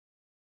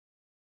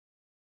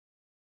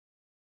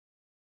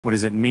What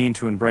does it mean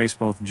to embrace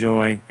both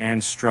joy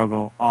and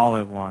struggle all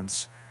at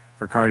once?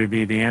 For Cardi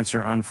B, the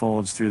answer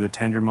unfolds through the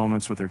tender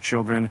moments with her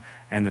children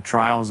and the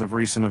trials of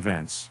recent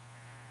events.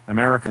 In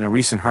a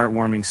recent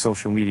heartwarming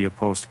social media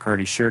post,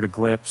 Cardi shared a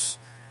glimpse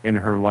in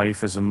her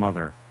life as a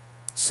mother,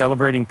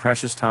 celebrating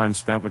precious time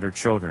spent with her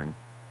children.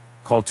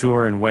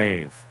 Kulture and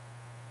wave.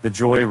 The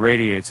joy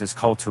radiates as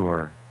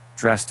Kulture,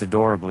 dressed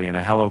adorably in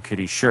a Hello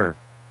Kitty shirt,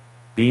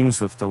 beams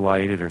with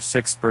delight at her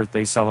 6th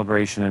birthday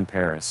celebration in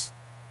Paris.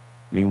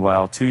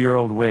 Meanwhile,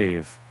 2-year-old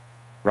Wave,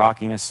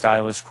 rocking a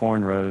stylish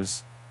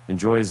cornrows,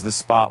 enjoys the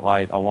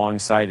spotlight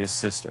alongside his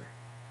sister.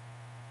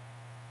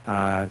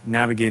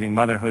 Navigating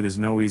motherhood is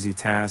no easy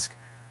task,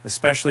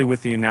 especially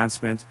with the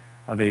announcement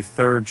of a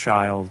 3rd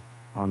child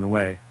on the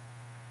way.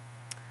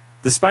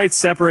 Despite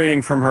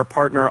separating from her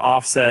partner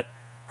Offset,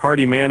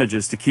 Cardi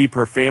manages to keep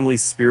her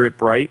family's spirit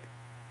bright.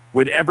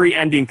 With every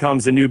ending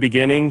comes a new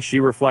beginning, she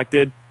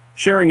reflected,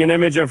 sharing an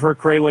image of her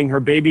cradling her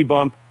baby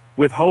bump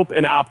with hope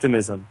and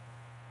optimism.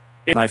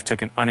 Life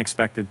took an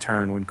unexpected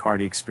turn when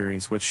Cardi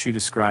experienced what she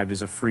described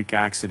as a freak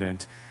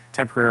accident,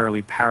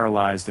 temporarily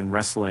paralyzed and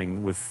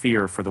wrestling with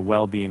fear for the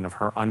well-being of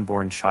her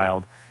unborn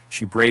child.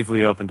 She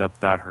bravely opened up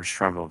about her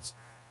struggles.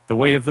 The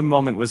weight of the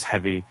moment was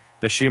heavy,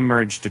 but she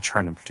emerged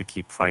determined to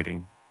keep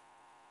fighting.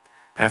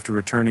 After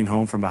returning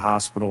home from the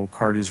hospital,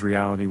 Cardi's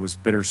reality was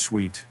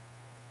bittersweet.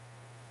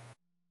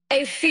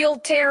 I feel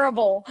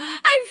terrible.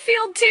 I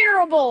feel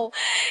terrible.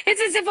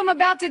 It's as if I'm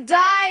about to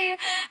die.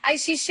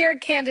 She shared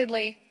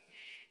candidly.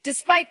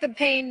 Despite the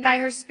pain,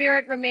 her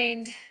spirit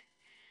remained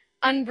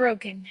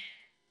unbroken.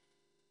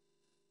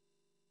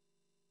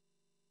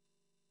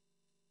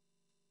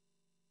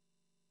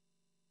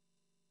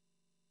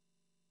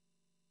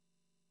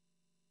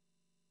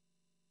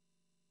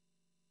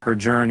 Her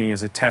journey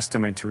is a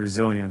testament to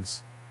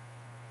resilience.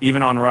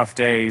 Even on rough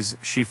days,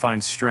 she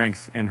finds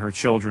strength in her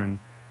children,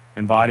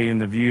 embodying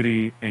the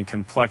beauty and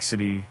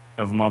complexity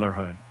of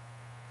motherhood.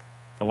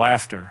 The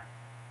laughter,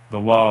 the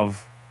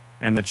love,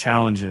 and the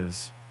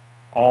challenges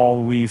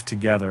all weave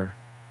together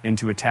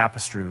into a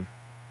tapestry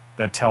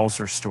that tells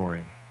her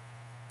story.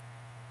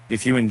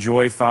 If you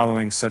enjoy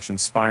following such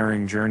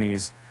inspiring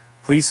journeys,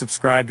 please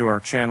subscribe to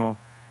our channel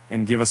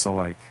and give us a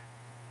like.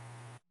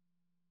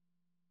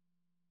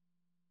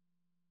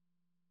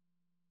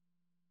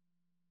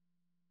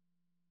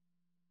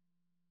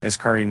 As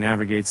Cardi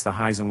navigates the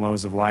highs and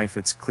lows of life,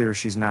 it's clear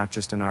she's not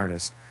just an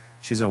artist.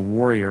 She's a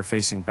warrior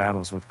facing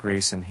battles with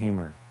grace and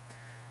humor.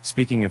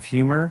 Speaking of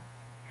humor,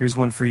 here's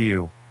one for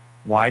you.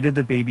 Why did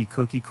the baby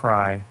cookie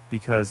cry?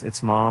 Because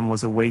its mom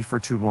was away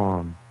for too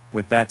long.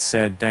 With that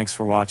said, thanks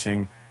for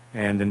watching,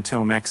 and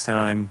until next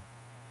time,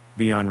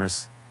 be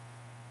honest.